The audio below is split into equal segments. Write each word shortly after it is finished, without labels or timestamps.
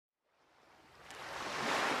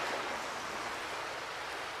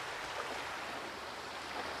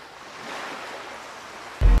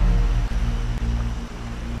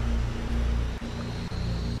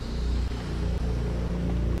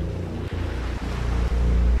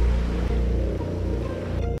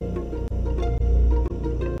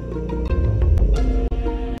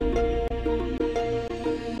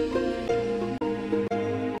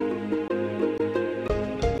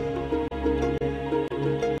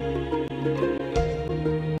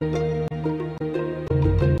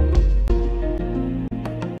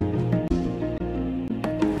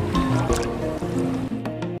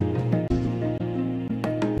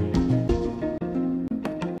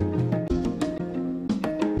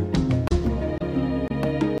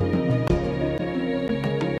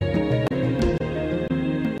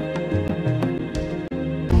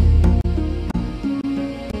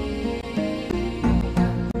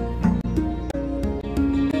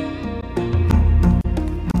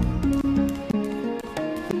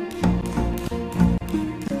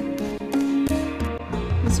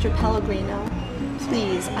Reno.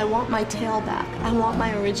 Please, I want my tail back. I want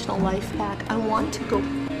my original life back. I want to go...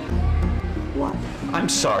 What? I'm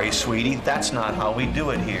sorry, sweetie. That's not how we do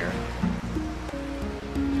it here.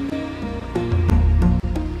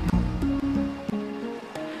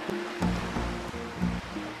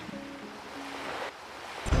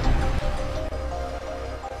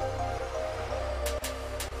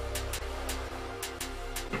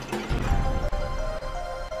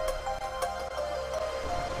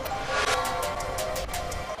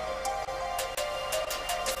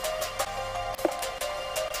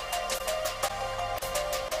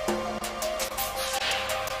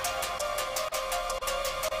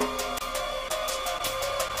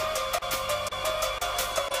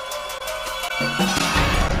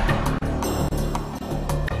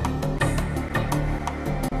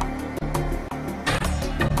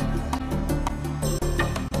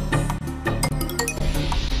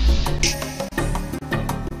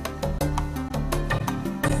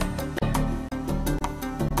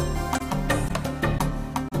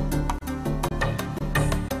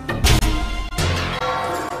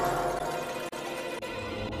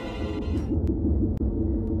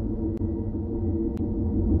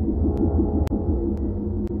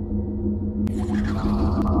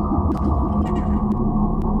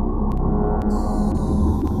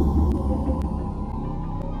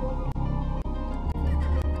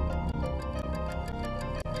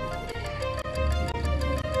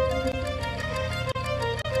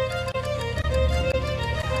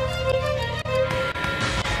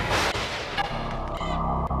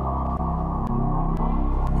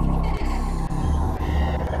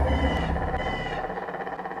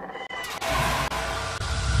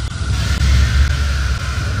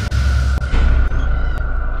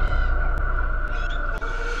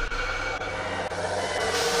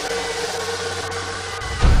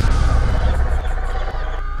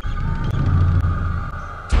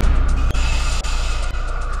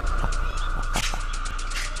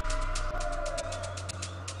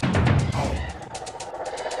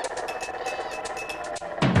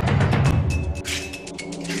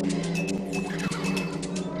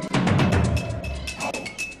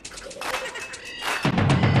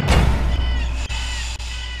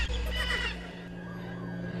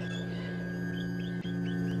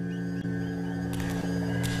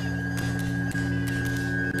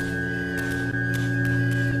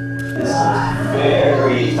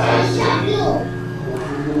 Very enticing.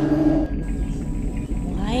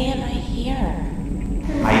 Why am I here?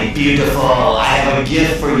 My beautiful, I have a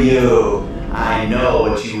gift for you. I know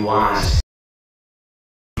what you want.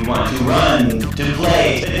 You want to run, to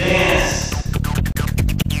play, to dance.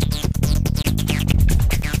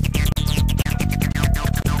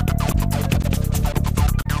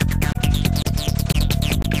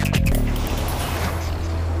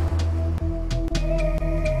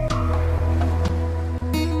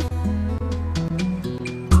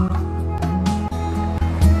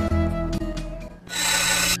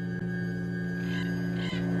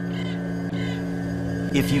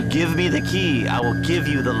 If you give me the key, I will give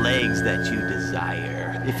you the legs that you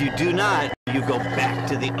desire. If you do not, you go back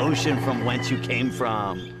to the ocean from whence you came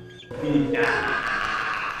from.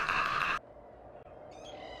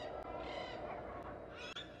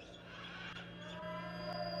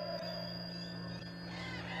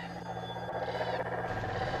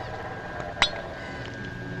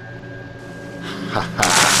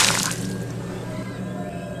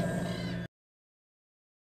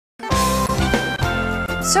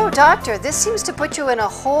 So, Doctor, this seems to put you in a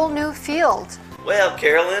whole new field. Well,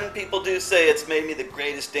 Carolyn, people do say it's made me the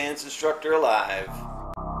greatest dance instructor alive.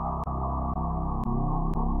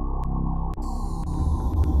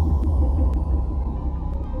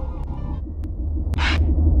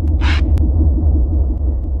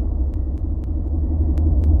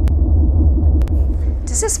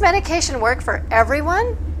 Does this medication work for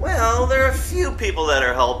everyone? Well, there are a few people that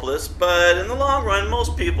are helpless, but in the long run,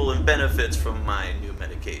 most people have benefits from my new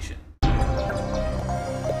medication.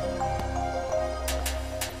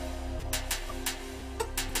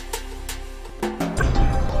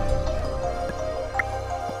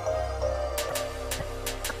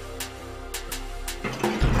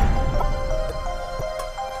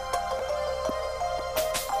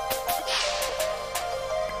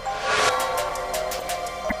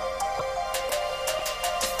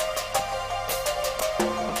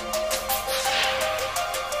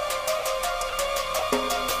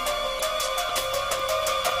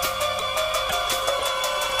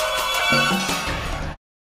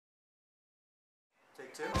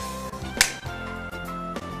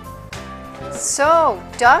 So,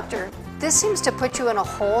 Doctor, this seems to put you in a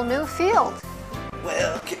whole new field.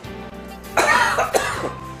 Well,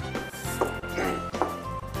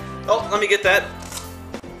 Oh, let me get that.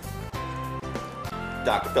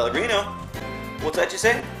 Dr. Pellegrino, what's that you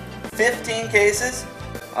say? 15 cases?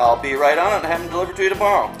 I'll be right on it and have them delivered to you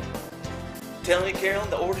tomorrow. Telling you, Carolyn,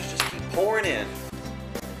 the orders just keep pouring in.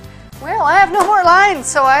 Well, I have no more lines,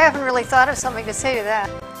 so I haven't really thought of something to say to that.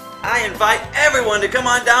 I invite everyone to come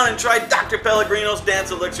on down and try Dr. Pellegrino's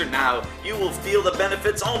Dance Elixir now. You will feel the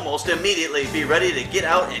benefits almost immediately. Be ready to get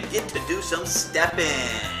out and get to do some stepping.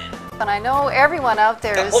 But I know everyone out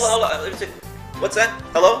there is... Hold on. Let me see. What's that?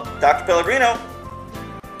 Hello? Dr. Pellegrino?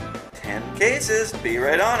 10 cases. Be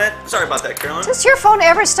right on it. Sorry about that, Carolyn. Does your phone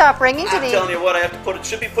ever stop ringing? I'm telling you what, I have to put it.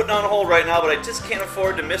 Should be putting on hold right now, but I just can't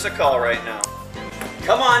afford to miss a call right now.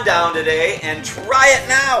 Come on down today and try it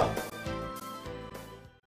now.